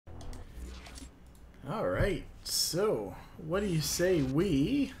Alright, so what do you say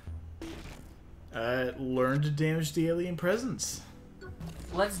we learn to damage the alien presence?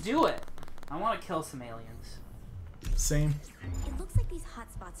 Let's do it. I want to kill some aliens. Same. It looks like these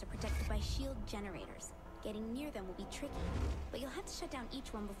hotspots are protected by shield generators. Getting near them will be tricky, but you'll have to shut down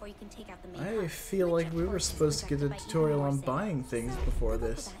each one before you can take out the main I hub, feel which, like of we were course, is supposed to get a protected by even tutorial more on safe. buying things So, before good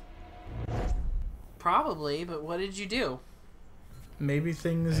luck this. with that. Probably, but what did you do? Maybe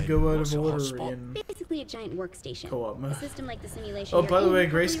things go out of order in Basically a giant workstation. co-op A mode. system like the simulation. Oh, you're by the in way,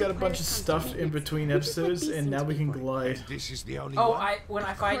 probably Grace got a bunch of requires stuff constant in maintenance, between which is what episodes, these and seem now to we be can for. glide. This is the only Oh, one.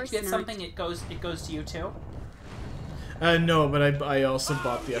 if I course get not. something, it goes to you too. No, but I also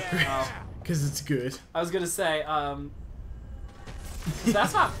bought the upgrade Oh. because it's good. I was gonna say,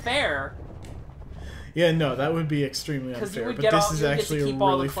 that's not fair. Yeah, no, that would be extremely Because you unfair. would But get this all, is you would get actually to a keep all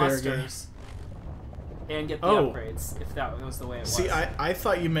really the fair game. clusters and get the Oh. upgrades if that was the way it was. See, I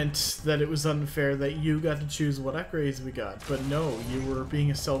thought you meant that it was unfair that you got to choose what upgrades we got, but no, you were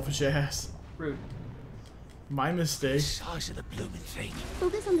being a selfish ass. Rude. My mistake. Size of the blooming thing.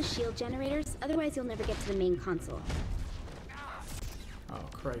 Focus on the shield generators, otherwise you'll never get to the main console. Oh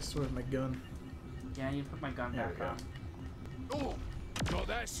Christ, where's my gun? Yeah, you put my gun There we back go. on. Oh, got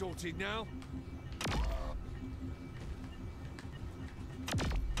that sorted now.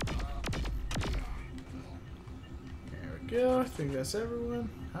 There we go. I think that's everyone.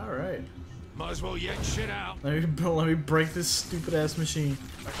 All right. Might as well yank shit out. Let me break this stupid ass machine.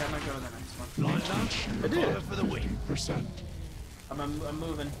 Okay, I'm gonna go to the next one. Line lunch. I did. Follow for the win. I'm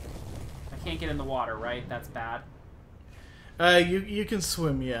moving. I can't get in the water, right? That's bad. You can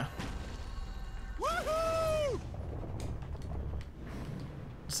swim, yeah. Woohoo!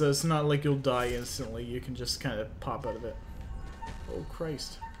 So it's not like you'll die instantly. You can just kind of pop out of it. Oh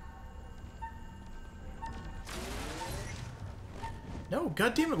Christ. No,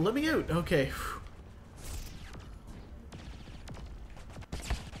 goddammit, let me out. Okay.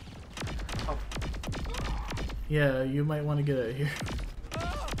 Oh, Yeah, you might want to get out of here.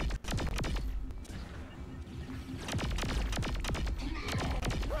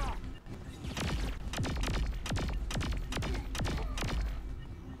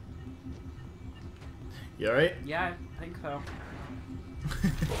 You alright? yeah, I think so.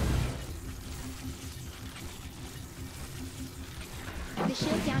 With the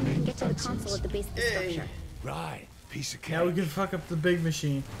shield down, you can get to the console at the base of the structure. Right, piece of cake. Now we can fuck up the big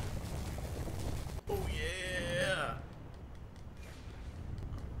machine. Oh yeah!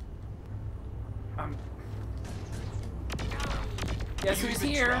 Um. Guess You who's even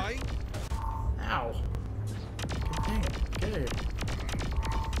here? try? Ow! Dang it, get out of here.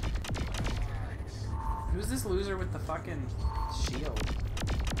 Who's this loser with the fucking shield?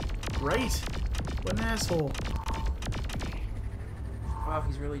 Right! What an asshole. Wow,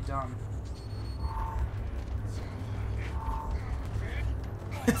 he's really dumb.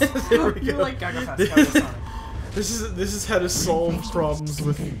 There we You're go. like Gaga Fest, Gaga Sonic. This is how to solve problems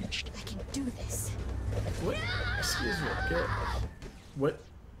with. I can do this. What? Excuse me. Okay. What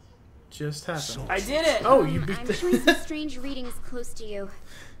just happened? I did it! Oh, you beat I'm the. showing some strange readings close to you.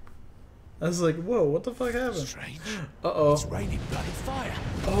 I was like, whoa, what the fuck happened? Strange. Uh oh. It's raining bloody fire.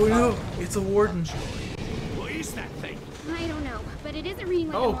 Oh no, it's a warden. What is that thing? I don't know, but it isn't reading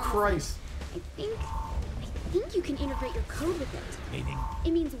like a Oh normal Christ. phone. I think you can integrate your code with it. Meaning,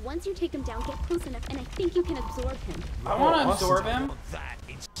 It means once you take him down, get close enough, and I think you can absorb him. I want to Oh, awesome. absorb I him. want that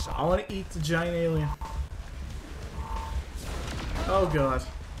inside. I want to eat the giant alien. Oh god.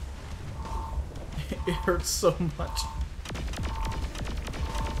 It hurts so much.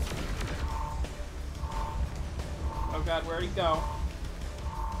 Oh god, where'd he go?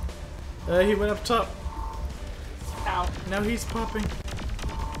 He went up top. Ow. Now he's popping.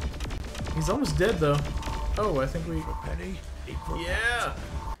 He's almost dead though. Oh, I think we. Penny. Yeah.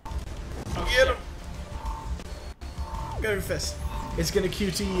 Oh, Get shit. him. Go fist. It's gonna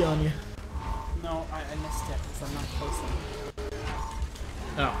QTE on you. No, I missed it because I'm not close enough.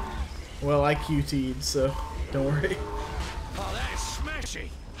 Oh. Well, I QT'd, so don't worry. Oh, that's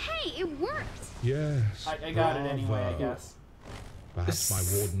smashy. Hey, it worked! Yes. I got it anyway, I bravo. guess. Perhaps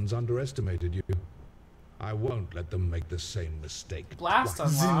my wardens underestimated you. I won't let them make the same mistake. Blast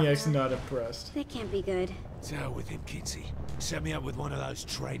unlocked. Zinniac's not impressed. That can't be good. To hell with him, Kinsey. Set me up with one of those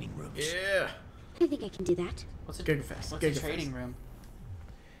training rooms. Yeah. I think I can do that. What's a, Gigafest. what's a trading room?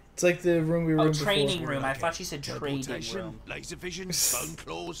 It's like the room we were Oh, in before. training room. I thought she said trading Teleportation, room. laser vision, bone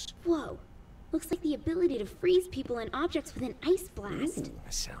claws. Whoa. Looks like the ability to freeze people and objects with an ice blast.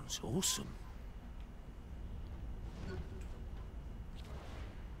 That sounds awesome.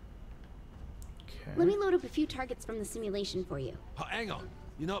 Okay. Let me load up a few targets from the simulation for you. Oh, hang on.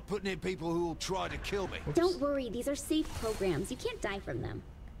 You're not putting in people who will try to kill me. Don't worry, these are safe programs. You can't die from them.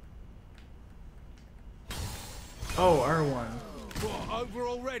 Oh, R1. What, over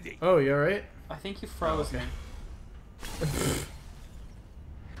already? Oh, you alright? I think you froze me.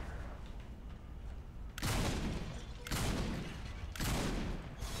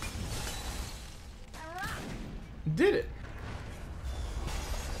 Did it?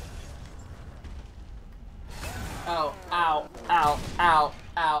 Oh, ow, ow, ow,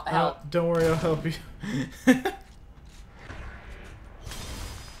 ow, help. Oh, don't worry, I'll help you.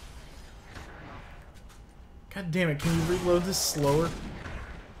 God damn it, can you reload this slower?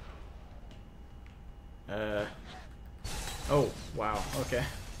 Oh, wow, okay.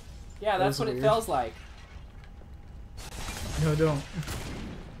 Yeah, that's what weird. it feels like. No, don't.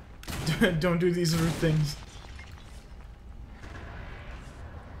 Don't do these rude things.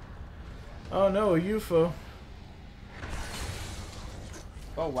 Oh no, a UFO.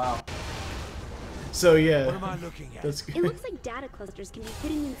 Oh, wow. So yeah, What am I looking at? that's It good. looks like data clusters can be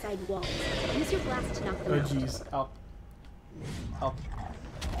hidden inside walls. Use your blast to knock them Oh out. jeez. Help. Help.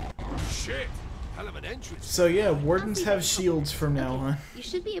 Shit! Hell of an entrance. So yeah, wardens have shields from now on. You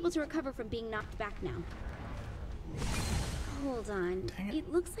should be able to recover from being knocked back now. Hold on. Dang it.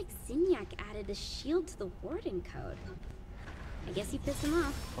 It looks like Zinyak added a shield to the warden code. I guess you pissed him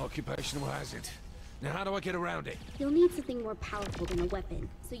off. Occupational hazard. Now how do I get around it? You'll need something more powerful than a weapon,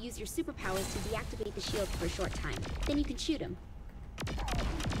 so use your superpowers to deactivate the shield for a short time. Then you can shoot him.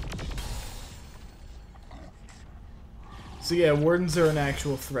 So yeah, wardens are an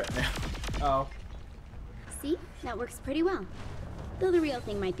actual threat now. Oh. See? That works pretty well. Though the real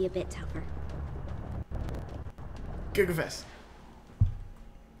thing might be a bit tougher. Go fast.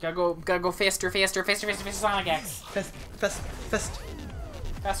 Gotta go faster, faster, faster, faster, faster, Sonic X. Fast.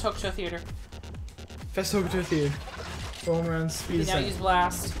 Fast hook to a theater. Fast hook to a theater. Foam around speed You now ascent. use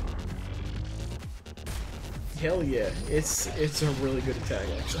blast. Hell yeah. It's a really good attack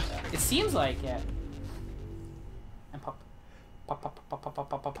actually. It seems like it. And pop. Pop, pop, pop, pop, pop,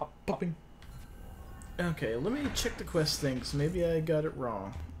 pop, pop, pop. Popping. Okay, let me check the quest things. Maybe I got it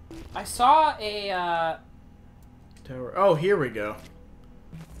wrong. I saw a, Tower. Oh, here we go.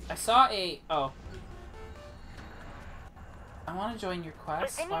 oh. I want to join your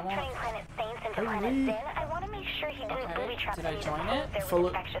quest. With I Zinnia want. turning Planet Saints into Are Planet we- Sin, I want to make sure he didn't Okay, booby trap did I any of join the it? there Follow-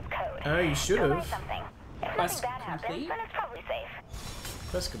 with infectious code. Oh, you should Try have. something. If Quest nothing bad happens, complete? then it's probably safe.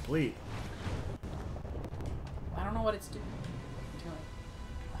 Quest complete. I don't know what it's doing.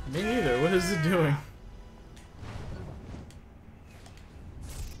 Me neither. What is it doing?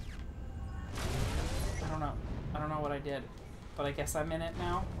 I don't know what I did, but I guess I'm in it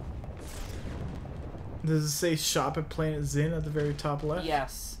now. Does it say shop at Planet Zin at the very top left?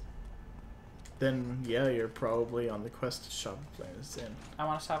 Yes. Then yeah, you're probably on the quest to shop at Planet Zin. I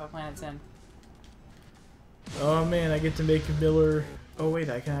want to stop at Planet Zen. Oh man, I get to make a Miller. Oh wait,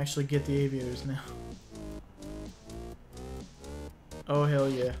 I can actually get the aviators now. Oh hell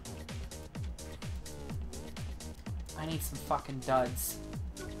yeah. I need some fucking duds.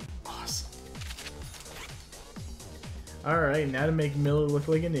 Awesome. Alright, now to make Miller look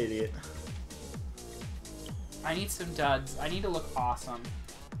like an idiot. I need some duds. I need to look awesome.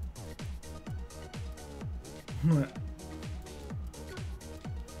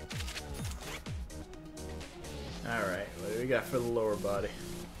 Alright, what do we got for the lower body?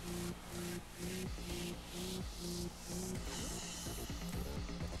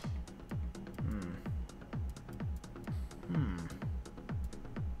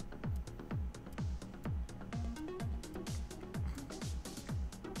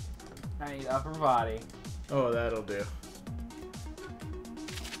 I need upper body. Oh, that'll do.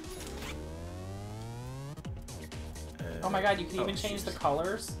 Oh my god, you can Oh, even change the jeez.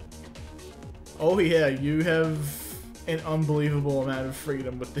 colors? Oh yeah, you have an unbelievable amount of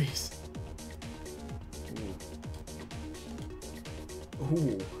freedom with these. Ooh.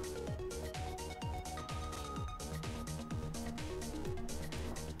 Ooh.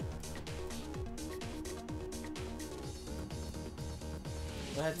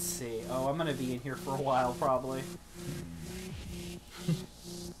 Let's see. Oh, I'm gonna be in here for a while, probably.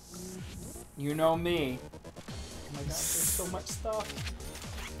 You know me. Oh my god, there's so much stuff.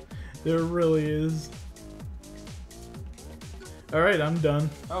 There really is. Alright, I'm done.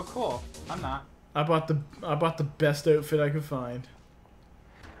 Oh, cool. I'm not. I bought the best outfit I could find.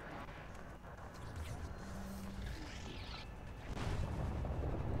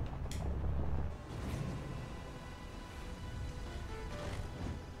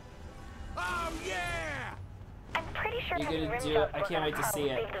 Oh yeah! I'm pretty sure You're having gonna rim do shots it. I work can't on wait to how see will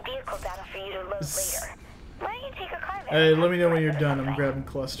it. save the vehicle data for you to load later. Why don't you take a car there? Hey, let me know when Or you're done. I'm something. grabbing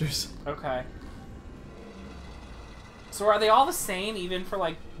clusters. Okay. So are they all the same, even for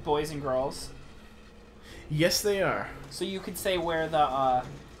like boys and girls? Yes, they are. So you could say where the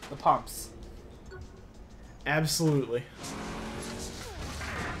pumps. Absolutely.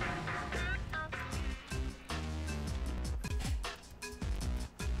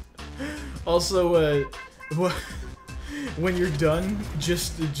 Also, when you're done,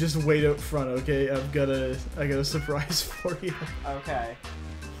 just wait out front, okay? I got a surprise for you. Okay.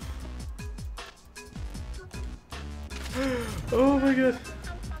 Oh my god.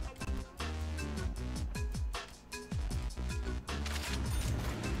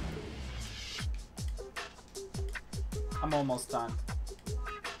 I'm almost done.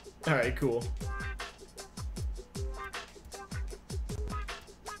 Alright, cool.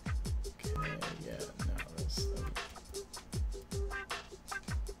 Okay, yeah, no, that's...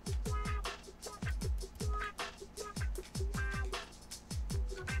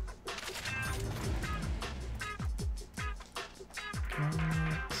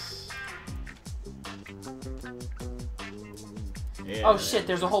 Yeah, Oh shit,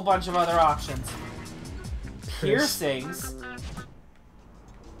 there's a whole bunch of other options. Chris. Piercings.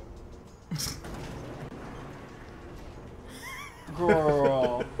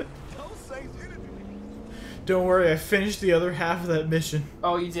 Girl. Don't worry, I finished the other half of that mission.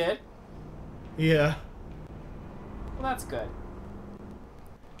 Oh, you did? Yeah. Well, that's good.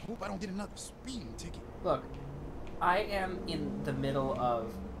 Hope I don't get another speeding ticket. Look, I am in the middle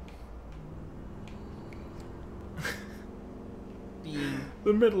of being...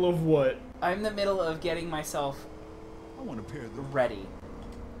 The middle of what? I'm in the middle of getting myself I want a pair of those. ready.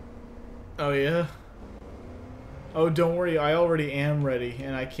 Oh yeah? Oh, don't worry, I already am ready,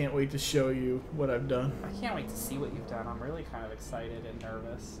 and I can't wait to show you what I've done. I can't wait to see what you've done. I'm really kind of excited and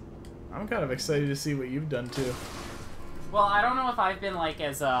nervous. I'm kind of excited to see what you've done too. Well, I don't know if I've been like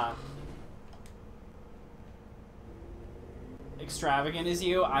as extravagant as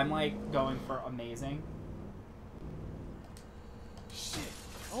you. I'm like going for amazing. Shit.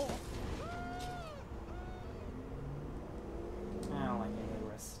 Oh. I don't like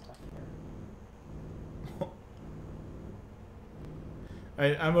any risk stuff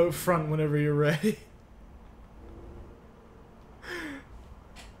here. I'm out front whenever you're ready.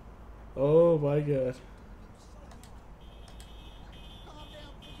 Oh my god.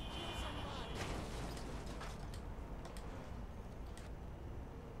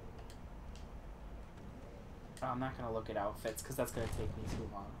 I'm not gonna look at outfits because that's gonna take me too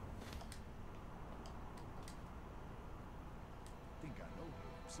long. I think I know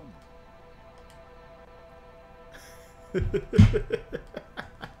someone.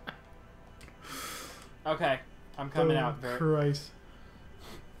 Okay, I'm coming Oh, out. Christ.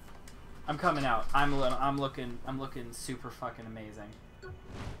 I'm coming out. I'm looking super fucking amazing.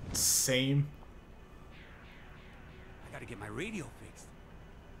 Same. I gotta get my radio fixed.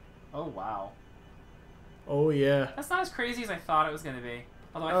 Oh wow, Oh yeah. that's not as crazy as I thought it was gonna be.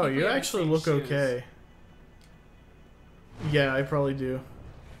 Although I Oh, think we you have the actually same look shoes. okay. Yeah, I probably do.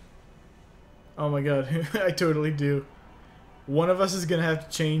 Oh my god, I totally do. One of us is gonna have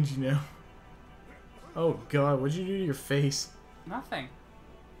to change, you know. Oh god, what'd you do to your face? Nothing.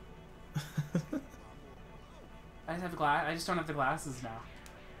 I just have I just don't have the glasses now.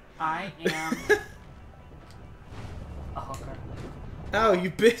 I am a hooker. Ow, you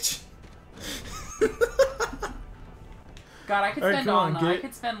bitch! God, I could Alright, spend come all on, night. get I it.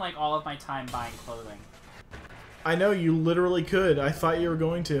 could spend like all of my time buying clothing. I know, you literally could. I thought you were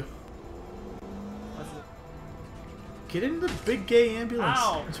going to. What's it? Get in the big gay ambulance.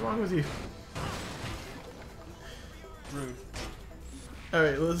 Ow. What's wrong with you? Rude.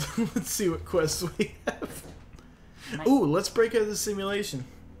 Alright, let's see what quests we have. My- Ooh, let's break out of the simulation.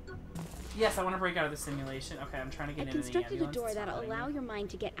 Yes, I want to break out of the simulation. Okay, I'm trying to get I into the constructed a ambulance. door It's that'll not letting allow me. your mind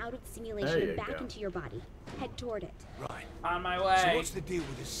to get out of the There simulation you and back go. into your body. Head toward it. Right. On my So way. what's the deal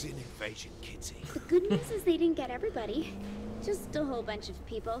with the sin invasion, Kitty? The good news is they didn't get everybody. Just a whole bunch of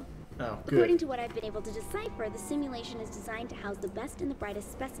people. Oh, According good. to what I've been able to decipher, the simulation is designed to house the best and the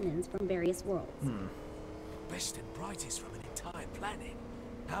brightest specimens from various worlds. Best and brightest from an entire planet.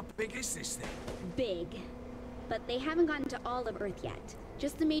 How big is this thing? Big. But they haven't gotten to all of Earth yet.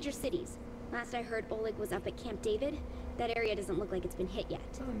 Just the major cities. Last I heard, Oleg was up at Camp David. That area doesn't look like it's been hit yet.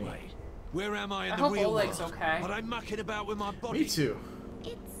 Wait. Where am I in I the hope real Oleg's world? okay. Are I mucking about with my body? Me too.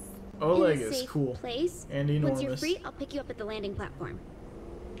 It's Oleg in a is safe cool. place. And Once you're enormous. free, I'll pick you up at the landing platform.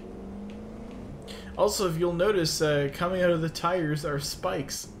 Also, if you'll notice, coming out of the tires are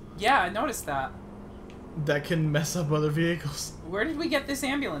spikes Yeah, I noticed that. that can mess up other vehicles. Where did we get this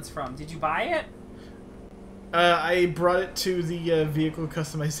ambulance from? Did you buy it? I brought it to the vehicle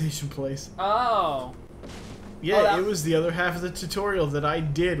customization place. Oh. Yeah, it was the other half of the tutorial that I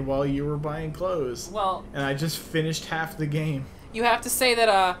did while you were buying clothes. Well, and I just finished half the game. You have to say that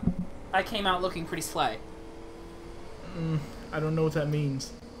I came out looking pretty slay. I don't know what that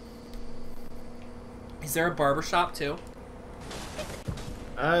means. Is there a barbershop too?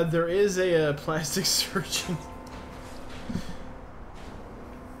 There is a plastic surgeon.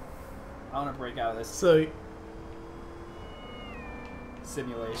 I want to break out of this So,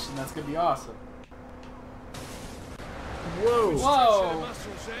 simulation. That's gonna be awesome. whoa! Whoa!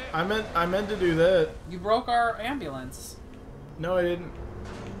 I meant to do that. You broke our ambulance. No, I didn't.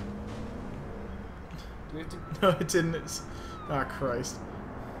 Do we have to? No, it didn't. It's... Oh, Christ.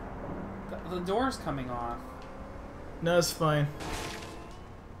 The door's coming off. No, it's fine.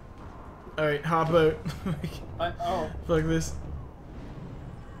 Alright, hop out. Oh. Fuck this.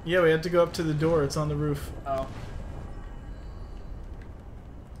 Yeah, we have to go up to the door. It's on the roof. Oh.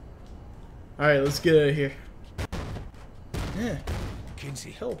 Alright, let's get out of here. Yeah.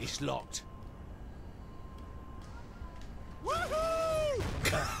 Kinsey, Help. it's locked.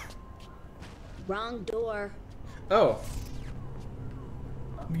 Wrong door. Oh.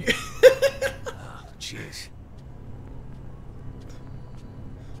 Cheers.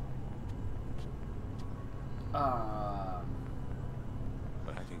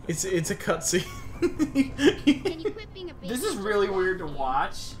 It's a cutscene. Can you quit being a baby? This is really weird to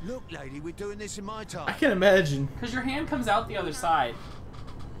watch. Look, lady, we're doing this in my I time. can imagine. Because your hand comes out the other side.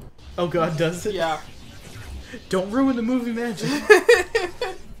 Oh God, does it? Yeah. Don't ruin the movie magic.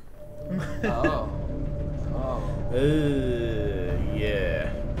 Oh. Oh.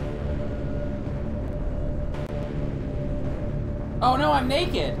 Yeah. Oh no, I'm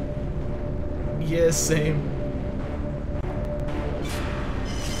naked. Yeah, same.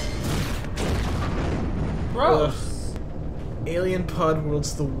 Gross. Alien Pod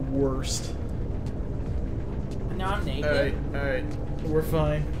World's the worst. And now I'm naked. Alright, alright. We're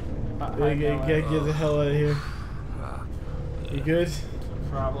fine. I know Gotta it. get the hell out of here. You good?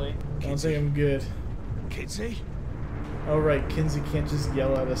 Probably. I don't think I'm good. Kinsey? Oh right, Kinsey can't just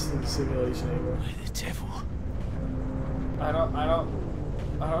yell at us through the simulation anymore. Why the devil? I don't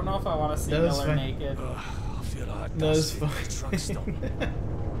know if I want to see No, that's Miller fine. naked. I feel like No, it's dust in the truck stop.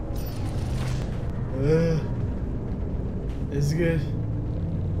 It's good.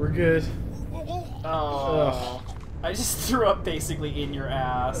 We're good. Oh. I just threw up basically in your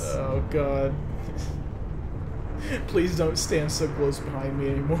ass. Oh God. Please don't stand so close behind me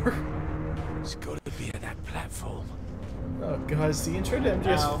anymore. It's got to be at that platform. Oh God, it's the intro to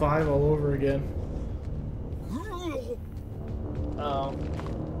MGS5 all over again. Oh.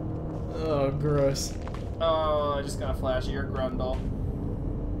 Oh, gross. Oh, I just got a flash of your grundle.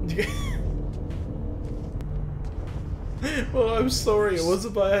 Well, I'm sorry. It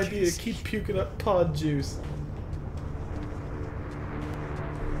wasn't my idea to keep puking up pod juice.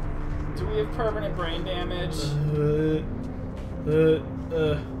 Do we have permanent brain damage? They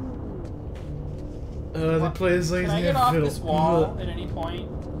play as Can I get off this wall at any point?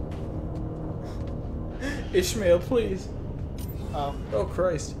 Ishmael, please. Oh. Oh,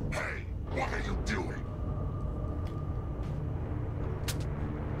 Christ. Hey, what are you doing?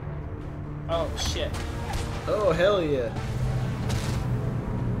 Oh, shit. Oh, hell yeah.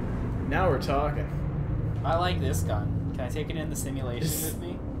 Now we're talking. I like this gun. Can I take it in the simulation with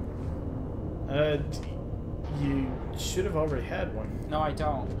me? You should have already had one. No, I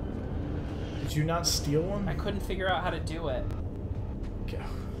don't. Did you not steal one? I couldn't figure out how to do it. Go.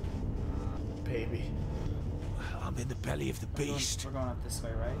 Baby. I'm in the belly of the beast. We're going up this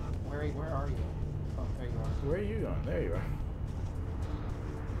way, right? Where are you? Oh, there you are. Where are you going? There you are.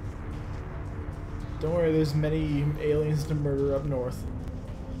 Don't worry, there's many aliens to murder up north.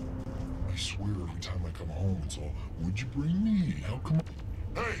 I swear every time I come home it's all, would you bring me? How come?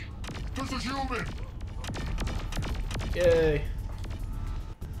 Hey, there's a human! Yay.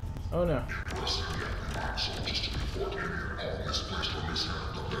 Oh no.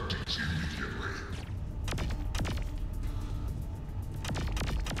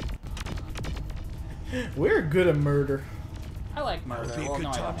 We're good at murder. I like murder. That'd be a Well, good no,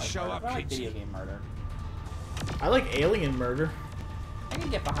 I time don't to like show murder. up, I like kids. video game murder. I like alien murder. I can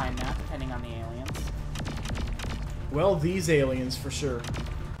get behind that, depending on the aliens. Well, these aliens for sure.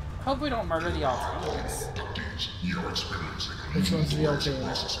 I hope we don't murder the Altarians. Which one's the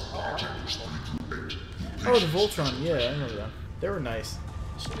Altarians? Oh, the Voltron. Yeah, I remember them. They were nice.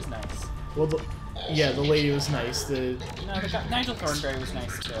 She was nice. Well, yeah, the lady was nice. The No, the guy, Nigel Thornberry was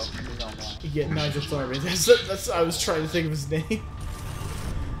nice too. In his own way. yeah, Nigel Thornberry. That's I was trying to think of his name.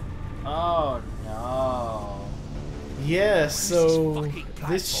 Oh no. Yeah, so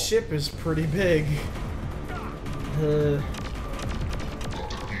this ship is pretty big.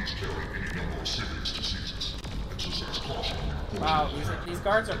 Wow, these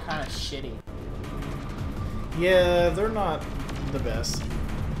guards are kind of shitty. Yeah, they're not the best.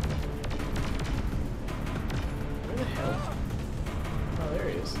 Where the hell? Oh, there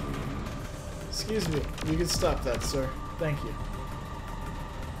he is. Excuse me, you can stop that, sir. Thank you.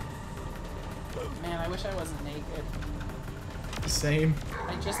 Man, I wish I wasn't naked. Same.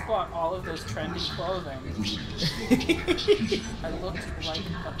 I just bought all of those trendy clothing. I looked like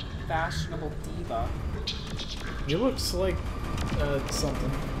a fashionable diva. You looks like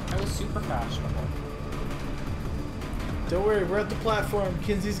something. I was super fashionable. Don't worry, we're at the platform.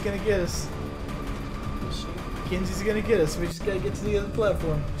 Kinsey's gonna get us. Is she? Kinsey's gonna get us. We just gotta get to the other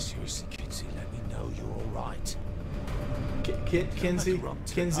platform. Seriously, Kinsey, let me know you're alright. Kinsey.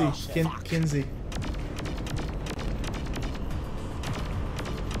 Kinsey.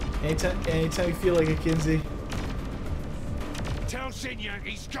 Anytime you feel like a Kinsey. Tell Xinyan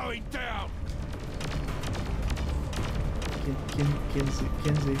he's going down!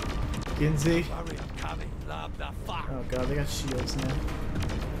 Kinsey. Hurry, I'm coming. Love the fuck. Oh god, they got shields now.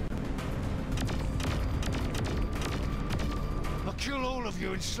 I'll kill all of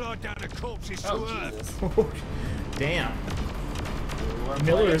you and slide down the corpses to Oh, Earth. Jesus. Damn. We're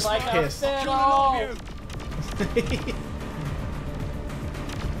Miller playing is like pissed. a Kill all fiddle. of you!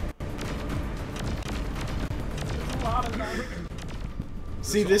 There's a lot of them.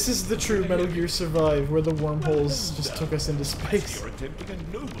 See, this is the true Metal Gear Survive, where the wormholes just took us into space. You're attempting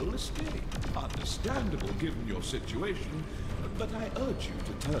a noble escape. Understandable given your situation, but I urge you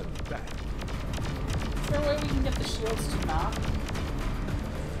to turn back. Is there a way we can get the shields to knock?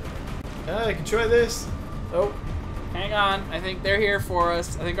 I can try this. Oh, Hang on, I think they're here for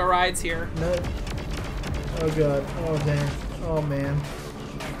us. I think our ride's here. no. Oh god. Oh damn. Oh man.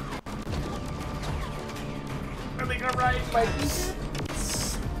 I think our ride might be here.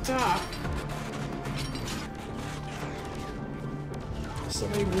 Stop. So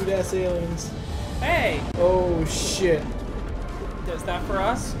many rude ass aliens. Hey, Oh shit. is that for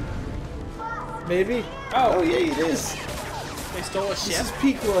us? Maybe? Oh. Oh yeah, it is. They stole a This ship. is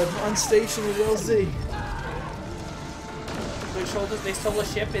Peakwood on station at LZ. They stole a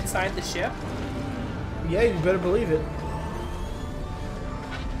ship inside the ship. Yeah, you better believe it.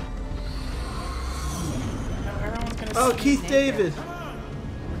 Now everyone's gonna Oh, see Keith me David. naked.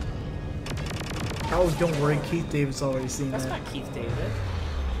 Oh, don't worry, Keith David's already seen That's that. not Keith David.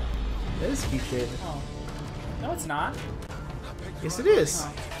 That is Keith David. Oh. No, it's not. Yes, it is.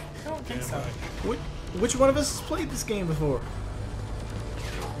 No, I don't think so. Which one of us has played this game before?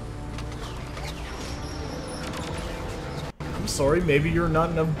 I'm sorry, maybe you're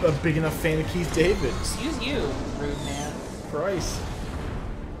not a big enough fan of Keith David. Excuse you, rude man. Christ.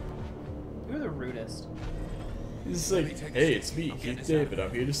 You're the rudest. He's just like, hey, it's me, Keith David.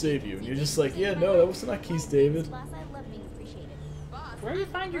 I'm here to save you. And you're just like, yeah, no, that was not Keith David. Boss, I love being appreciated. Where did you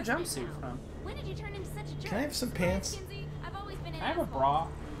find your jumpsuit from? When did you turn into such a jerk? Can I have some pants? Kinsey, I've always been an I have a asshole. bra.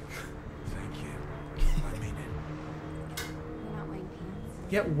 Thank you. I mean it. You're not wearing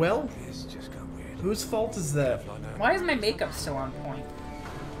pants. Yeah, well, This just got weird. whose fault is that? I know. Why is my makeup still on point?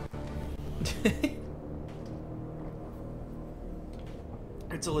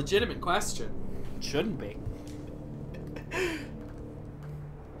 It's a legitimate question. It shouldn't be.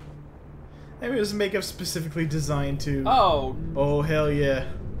 Maybe it was makeup specifically designed to. Oh, Oh, hell yeah.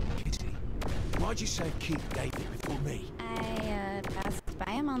 Kitty, why'd you save Keith David before me? I passed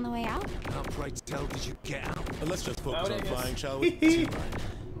by him on the way out. How, pray tell, did you get out? Let's just focus Oh, on it is. flying, shall we?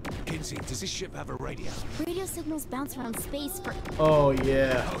 Kinsey, does this ship have a radio? Radio signals bounce around space for. Oh,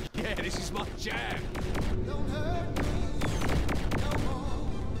 yeah. Oh yeah, this is my jam.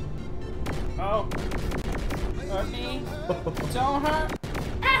 oh. Hurt me. Don't hurt.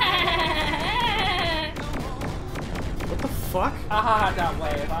 What the fuck? Ahaha, dot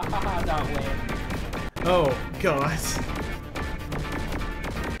wave. Ahaha, dot wave. Oh, God.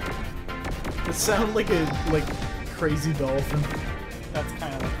 It sounded like a, crazy dolphin. That's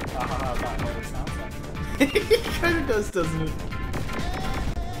kind of like ahaha, dot wave sounds like. It kind of does, doesn't it?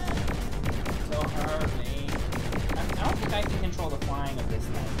 Don't hurt me. I don't think I can control the flying of this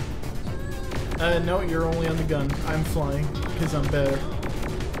thing. No, you're only on the gun. I'm flying, because I'm better.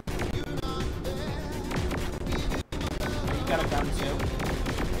 You got a gun too.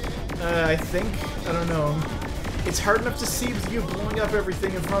 I think. I don't know. It's hard enough to see with you blowing up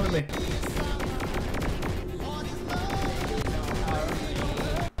everything in front of me.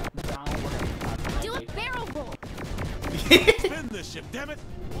 Do a barrel roll! Spin this ship, damn it!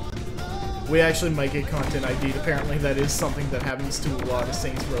 We actually might get content ID'd. Apparently that is something that happens to a lot of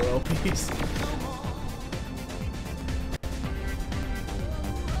Saints Row LPs.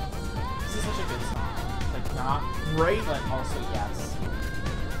 This is such a good song. Like, not, Right? but also yes.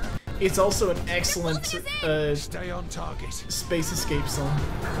 It's also an excellent Stay on target. space escape song.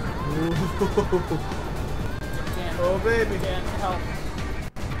 Ooh. Dan, Oh baby. Dan, help.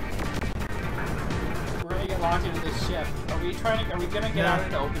 We're gonna get locked into this ship. Are we gonna get out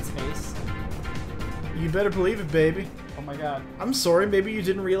into open space? You better believe it, baby. Oh my god. I'm sorry, maybe you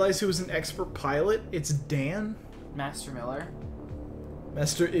didn't realize who was an expert pilot. It's Dan. Master Miller.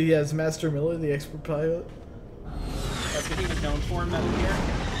 It's Master Miller, the expert pilot. That's what he was known for in Metal Gear.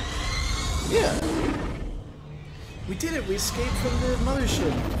 Yeah. We did it. We escaped from the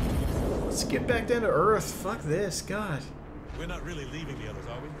mothership. Let's get back down to Earth. Fuck this. God. We're not really leaving the others,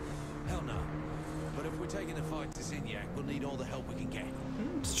 are we? Hell no. But if we're taking a fight to Zinyak, we'll need all the help we can get.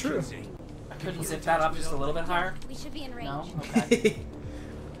 It's true. Easy. I couldn't zip that up just a little bit higher. We should be in range. No? Okay.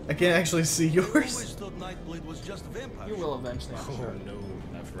 I can't actually see yours. Always thought Nightblade was just a vampire. You will eventually, I'm sure. no,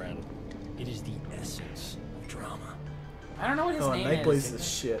 my friend. It is the essence of drama. I don't know what his Oh, name Nightblade's is. the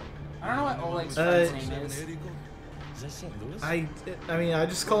shit. I don't know what Oleg's friend's name is. Is that St. Louis? I mean, I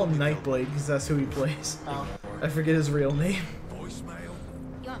just call him Nightblade because that's who he plays. Oh. I forget his real name. Voicemail.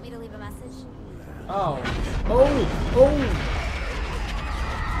 You want me to leave a message? Oh.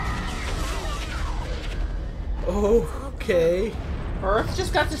 Oh, okay. Earth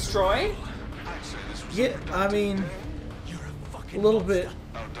just got destroyed? Yeah, I mean, a little bit.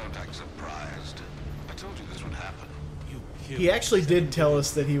 Oh, don't act surprised. I told you this would happen. He actually did tell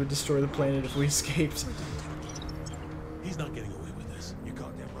us that he would destroy the planet if we escaped. He's not getting away with this. You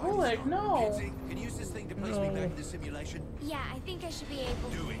goddamn right. Oleg, no. Can you use this thing to place me back in the simulation? Yeah, I think I should be able.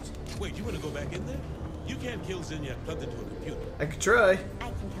 Do it. Wait, you want to go back in there? You can't kill Zinyak plugged into a computer. I could try. I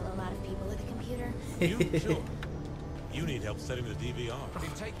can kill a lot of people with a computer. You? Sure. You need help setting the DVR.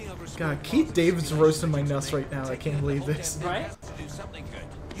 God, Keith David's roasting my nuts right now. I can't believe this. Right? To do something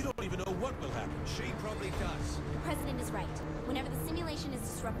good. You don't even know what will happen. She probably does. The president is right. Whenever the simulation is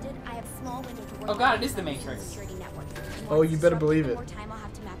disrupted, I have a small window to work. Oh god, on it is the the Matrix. security network. The Oh, more you it's better disrupted, believe the it. more time I'll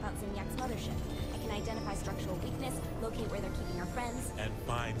have to map out Zinyak's mothership. I can identify structural weakness, locate where they're keeping our friends. And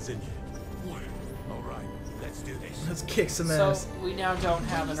find Zinyak. Yeah. All right, let's do this. Let's kick some So, ass. we now don't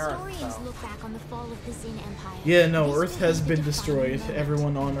have an Earth, Historians though. look back on the fall of the Zin Empire. Yeah, no, This Earth will has be the been defining destroyed. moment.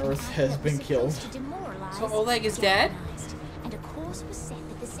 Everyone on An Earth empire has that was been killed. supposed to demoralize So Oleg is and dead? decolonize, and a course was set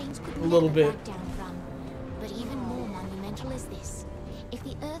that the Saints could A little never bit. back down from. But even more monumental is this. If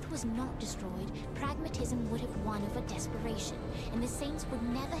the Earth was not destroyed, pragmatism would have won over desperation, and the Saints would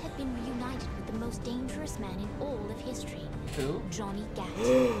never have been reunited with the most dangerous man in all of history, Who? Johnny Gat.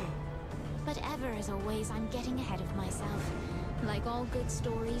 But ever as always, I'm getting ahead of myself. Like all good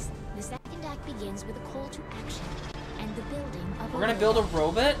stories, the second act begins with a call to action and the building of We're gonna build a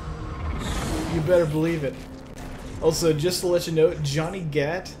robot? You better believe it. Also, just to let you know, Johnny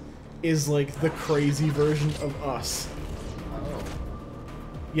Gat is like the crazy version of us. Oh.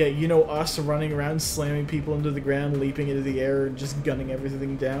 Yeah, you know us running around slamming people into the ground, leaping into the air, and just gunning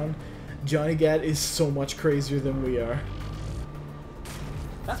everything down. Johnny Gat is so much crazier than we are.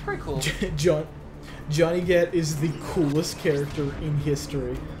 That's pretty cool. Johnny Gat is the coolest character in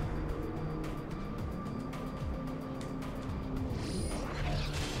history.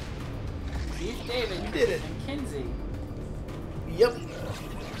 Keith David Did it. and Kinsey. Yep.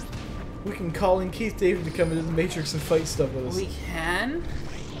 We can call in Keith David to come into the Matrix and fight stuff with us. We can?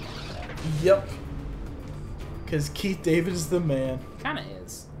 Yep. Because Keith David is the man. Kinda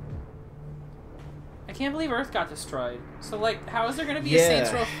is. I can't believe Earth got destroyed. So, like, how is there gonna be Yeah. a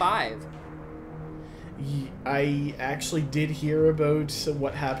Saints Row 5? I actually did hear about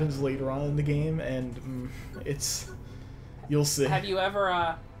what happens later on in the game, and it's... You'll see. Have you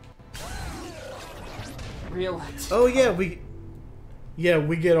ever, realized? Oh yeah, we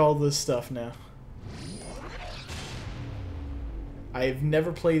get all this stuff now. I've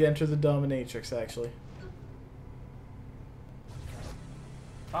never played Enter the Dominatrix, actually.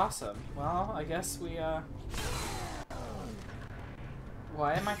 Awesome. Well, I guess we,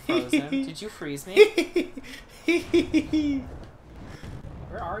 Why am I frozen? Did you freeze me?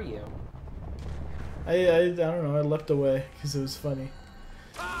 Where are you? I don't know, I leapt away because it was funny.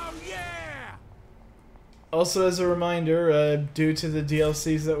 Oh yeah! Also, as a reminder, due to the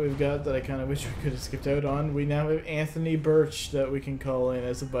DLCs that we've got that I kind of wish we could have skipped out on, we now have Anthony Birch that we can call in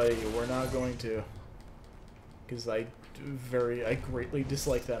as a buddy. We're not going to. Because I greatly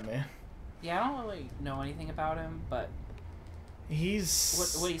dislike that man. Yeah, I don't really know anything about him, but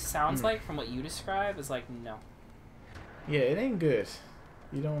He's... what he sounds like from what you describe is like, no. Yeah, it ain't good.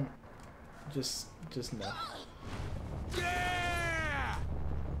 You don't... Just no. Yeah!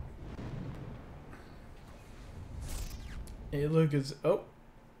 Hey, look, it's... Oh.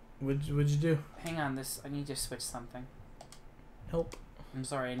 What'd you do? Hang on, I need to switch something. Help. I'm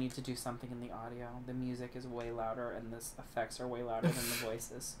sorry, I need to do something in the audio. The music is way louder and the effects are way louder than the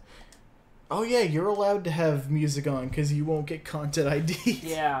voices. Oh yeah, you're allowed to have music on because you won't get content ID.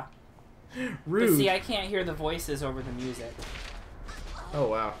 Yeah. Rude. But see, I can't hear the voices over the music. Oh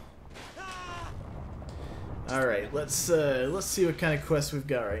wow. All right, let's see what kind of quest we've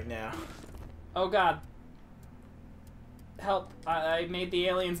got right now. Oh god. Help. I made the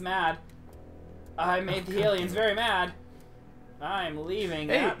aliens mad. I made the aliens very mad. I'm leaving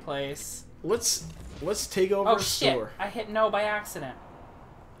that place. Let's take over Oh a shit! store. I hit no by accident.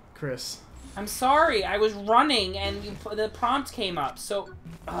 Chris. I'm sorry. I was running and the prompt came up. So.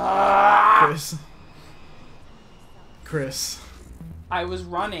 Chris. I was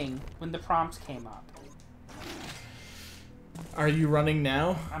running when the prompt came up. Are you running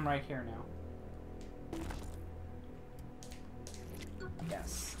now? I'm right here now.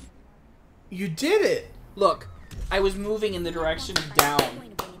 Yes. You did it! Look, I was moving in the direction of down.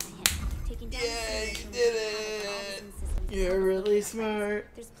 Yeah, you did it! You're really smart.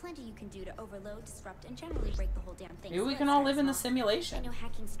 There's plenty you can do to overload, disrupt, and generally break the whole damn thing. Maybe we can all live in the simulation. I know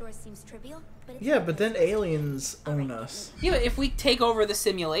hacking stores seems trivial, but it's Yeah, but then aliens own us. Yeah, but if we take over the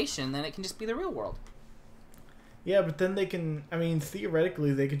simulation, then it can just be the real world. Yeah, but then they can... I mean,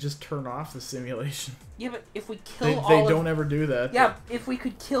 theoretically, they could just turn off the simulation. Yeah, but if we kill They don't ever do that. Yeah, if we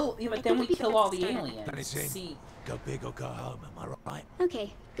could kill... Yeah, but then we kill all the aliens. That's it. See... Go big or go home, am I right?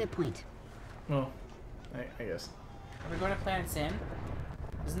 Okay, good point. Well, I guess. Are we going to Planet Sin?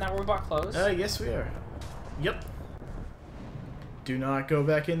 Isn't that where we bought clothes? Yes, we are. Yep. Do not go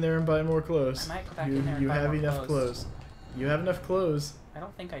back in there and buy more clothes. I might go back in there and you buy have more enough clothes. You have enough clothes. I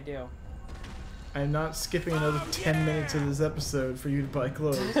don't think I do. I'm not skipping another 10 minutes of this episode for you to buy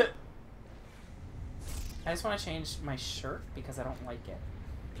clothes. I just want to change my shirt because I don't like it.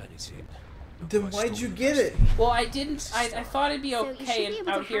 Planet's in. Then why'd you get it? Well, I didn't. I thought it'd be So you okay should be able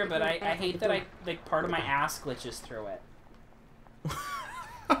to out here, hack but it I back hate at that the like part of my ass glitches through it.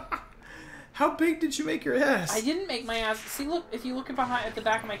 How big did you make your ass? I didn't make my ass. See, look. If you look at the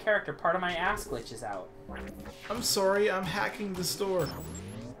back of my character, part of my ass glitches out. I'm sorry, I'm hacking the store.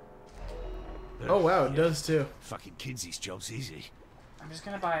 Oh wow, it does too. Fucking Kinsey's job's easy. I'm just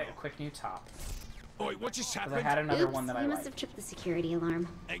gonna buy a quick new top. Oi, what just Because happened? I had another Oops, one that I you must liked. have tripped the security alarm.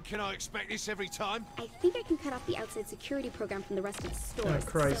 And can I expect this every time? I think I can cut off the outside security program from the rest of the stores.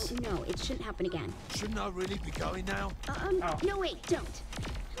 Christ. So no, it shouldn't happen again. Shouldn't I really be going now? Oh. No wait, don't.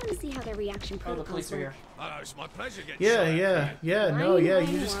 I want to see how their reaction Oh, the protocols police are here. work. Oh, it's my pleasure getting Yeah, shot at yeah, here. yeah. No, yeah.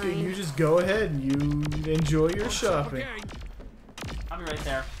 Wine, You just go ahead and you enjoy your shopping. Again. I'll be right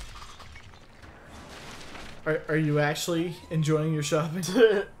there. Are you actually enjoying your shopping?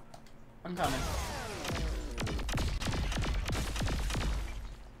 I'm coming.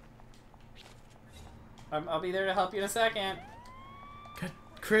 I'll be there to help you in a second. God,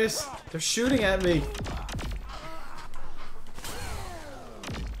 Chris, they're shooting at me.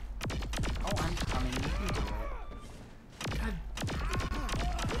 Oh, I'm coming. You can do it. God.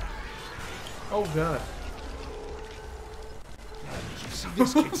 Oh God. You see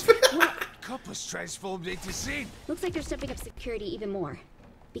this kid's copper's transformed into sin. Looks like they're stepping up security even more.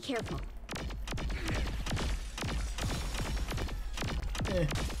 Be careful.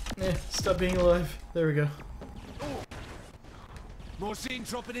 Stop being alive. There we go. More sin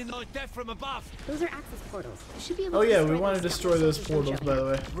dropping in like death from above. Those are access portals. You should be able Oh to yeah, destroy we want to those destroy those scaffolding portals, from by the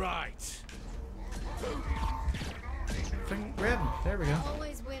way. Right. If I can grab them. There we go.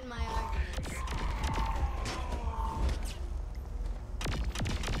 always win my arguments.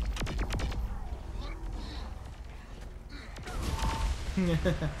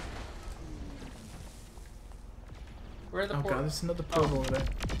 Where are the Oh portals? God, there's another portal over there.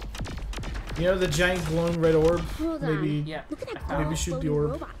 You know the giant glowing red orb? Hold on. Maybe. Yeah. Look at that Maybe gold shoot the floating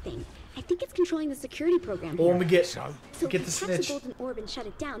orb. robot thing. I think it's controlling the security program Oh, here. let me get So, So get if the you catch snitch. the golden orb and shut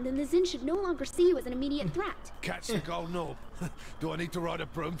it down, then the Zin should no longer see you as an immediate threat. catch the golden orb. Do I need to ride a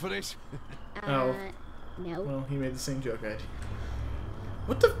broom for this? Oh. No. Well, he made the same joke I did.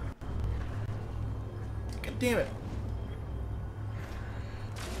 What the? God damn it!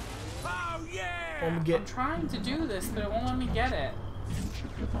 Oh yeah! Oh, I'm I'm get. trying to do this, but it won't let me get it.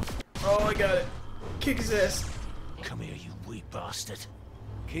 Oh, I got it. Kick his ass. Come here, you wee bastard.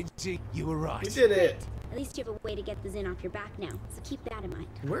 Kinsey, you were right. We did it. At least you have a way to get the Zin off your back now, so keep that in mind.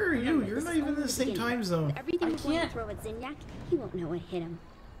 Where are you? Remember, You're this not is even in only the same beginning. time zone. With everything I we're going to can't. throw at Zinyak, he won't know what hit him.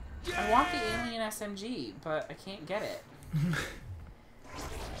 I want the alien SMG, but I can't get it.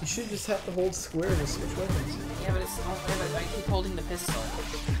 You should just have to hold square to switch weapons. Yeah, but it's I keep holding the pistol.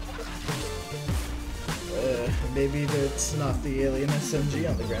 Maybe that's not the alien SMG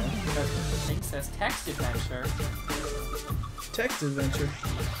on the ground. That's what the thing says. Text adventure. Text adventure.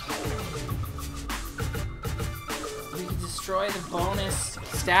 We can destroy the bonus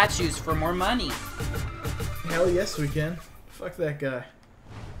statues for more money. Hell yes, we can. Fuck that guy.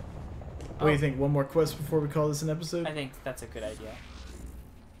 What do you think? One more quest before we call this an episode? I think that's a good idea.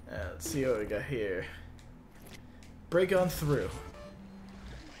 Let's see what we got here. Break on through.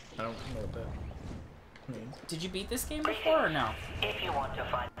 I don't know what that means. Did you beat this game before or no? If you want to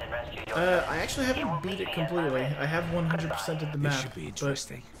find and rescue your I actually haven't beat it completely. I have 100% of the map. This should be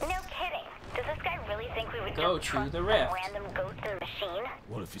interesting. No kidding. Does this guy really think we would Go just to trust the some rift. random ghost in the machine?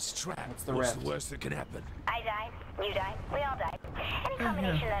 What if it's trapped? What's the What's rift? the worst that can happen? I die, you die, we all die. Any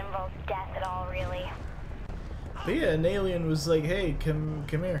combination that involves death at all, really. But yeah, an alien was like, hey, come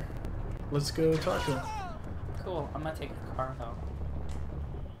here. Let's go talk to him. Cool. I'm gonna take a car though.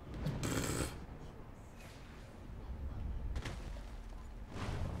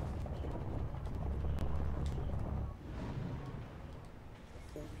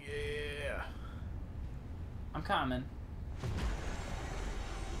 Yeah. I'm coming.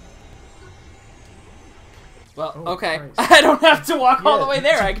 Well, Oh, okay. Christ. I don't have to walk all the Yeah. way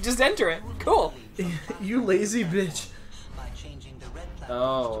there. I can just enter it. Cool. You lazy bitch.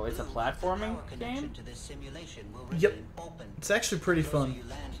 Oh, it's a platforming game? Yep. It's actually pretty fun.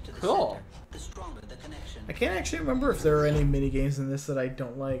 Cool. I can't actually remember if there are any mini games in this that I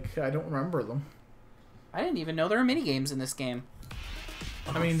don't like. I don't remember them. I didn't even know there were mini games in this game.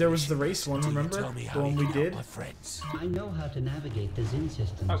 I mean, there was the race one, remember? Tell me The how one you we get did? out, my friends. I know how to navigate the Zin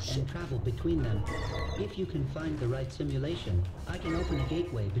systems Oh, shit. and travel between them. If you can find the right simulation, I can open a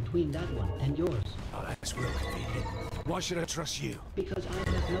gateway between that one and yours. Oh, that's real convenient. Why should I trust you? Because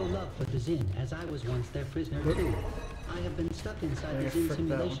I have no love for the Zin, as I was once their prisoner too. I have been stuck inside Yeah, the Zin frick that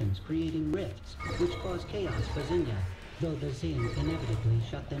one. simulations, creating rifts, which cause chaos for Zinyak, though the Zin inevitably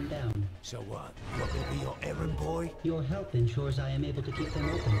shut them down. So what? You want me to be your errand boy? Your help ensures I am able to keep them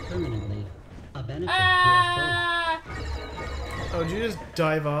open permanently. A benefit to us Ah! Oh, did you just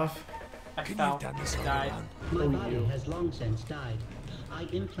dive off? I Can you fell. have done this on Died. your own? both. My Oh, body you. has long since died. I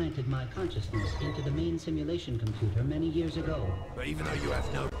implanted my consciousness into the main simulation computer many years ago. But even though you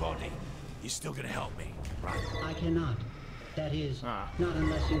have no body, you're still gonna help me, right? I cannot. That is, Ah. not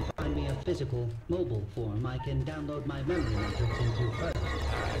unless you find me a physical, mobile form I can download my memory matrix into first.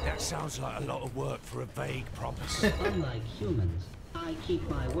 That sounds like a lot of work for a vague promise. Unlike humans, I keep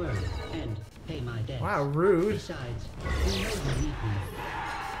my word and pay my debts. Wow, rude. Besides, you know you need me.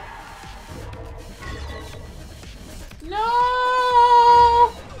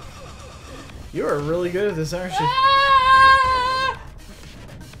 No! You are really good at this, aren't you? Ah!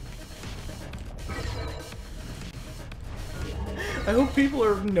 I hope people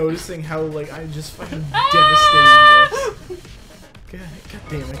are noticing how, like, I'm just fucking Ah! devastating this. God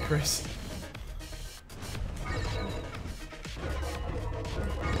damn it, Chris.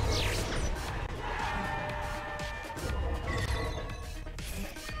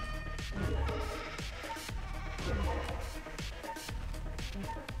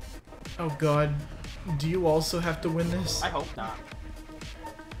 Oh god, do you also have to win this? I hope not.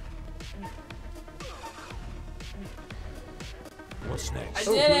 What's I next?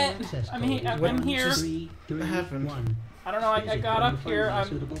 did Access it! I'm, code he is I'm here. 133 happened? 1. I don't know, I got up here.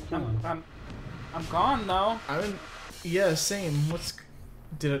 I'm gone though. Yeah, same.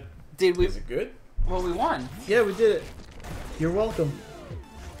 Did it? Did we? Is it good? Well, we won. Yeah, we did it. You're welcome.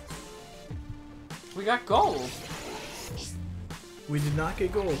 We got gold. We did not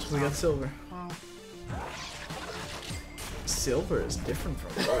get gold. We got silver. Oh. Silver is different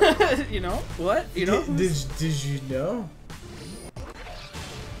from gold. You know what? You know. Did you know?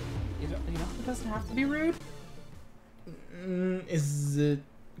 You know who doesn't have to be rude? Is it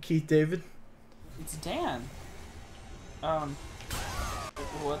Keith David? It's Dan.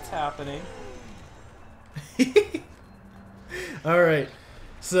 What's happening? Alright.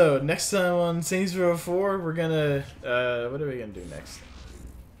 So, next time on Saints Row 4, we're gonna... what are we gonna do next?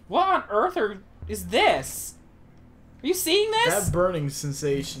 What on earth is this? Are you seeing this? That burning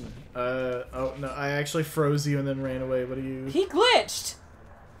sensation. Oh, no, I actually froze you and then ran away. What are you... He glitched!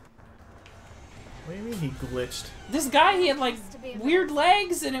 What do you mean he glitched? This guy, he had like weird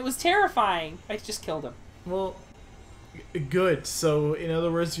legs and it was terrifying. I just killed him. Well, good. So, in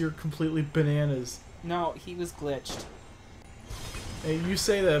other words, you're completely bananas. No, he was glitched. Hey, you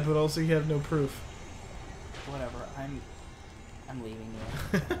say that, but also you have no proof. Whatever, I'm leaving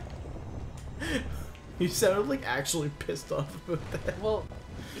you. You sounded like actually pissed off about that. Well,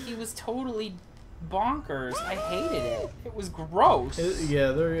 he was totally bonkers. I hated it. It was gross.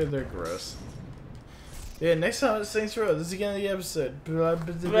 Yeah, they're gross. Yeah, next time it's Saints Row. This is the end of the episode.